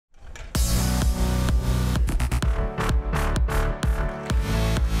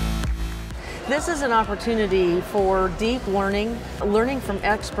This is an opportunity for deep learning, learning from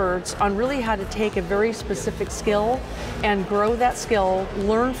experts on really how to take a very specific skill and grow that skill,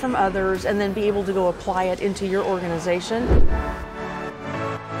 learn from others, and then be able to go apply it into your organization.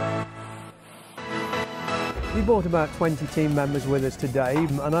 We brought about 20 team members with us today,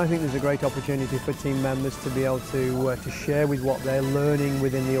 and I think there's a great opportunity for team members to be able to share with what they're learning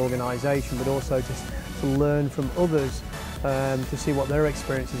within the organisation, but also to learn from others, to see what their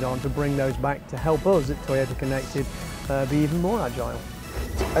experiences are, and to bring those back to help us at Toyota Connected be even more agile.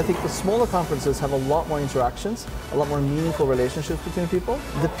 I think the smaller conferences have a lot more interactions, a lot more meaningful relationships between people.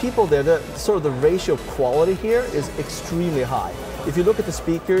 The people there, the ratio of quality here is extremely high. If you look at the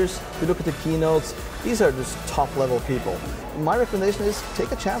speakers, if you look at the keynotes, these are just top level people. My recommendation is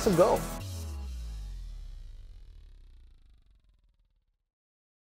take a chance and go.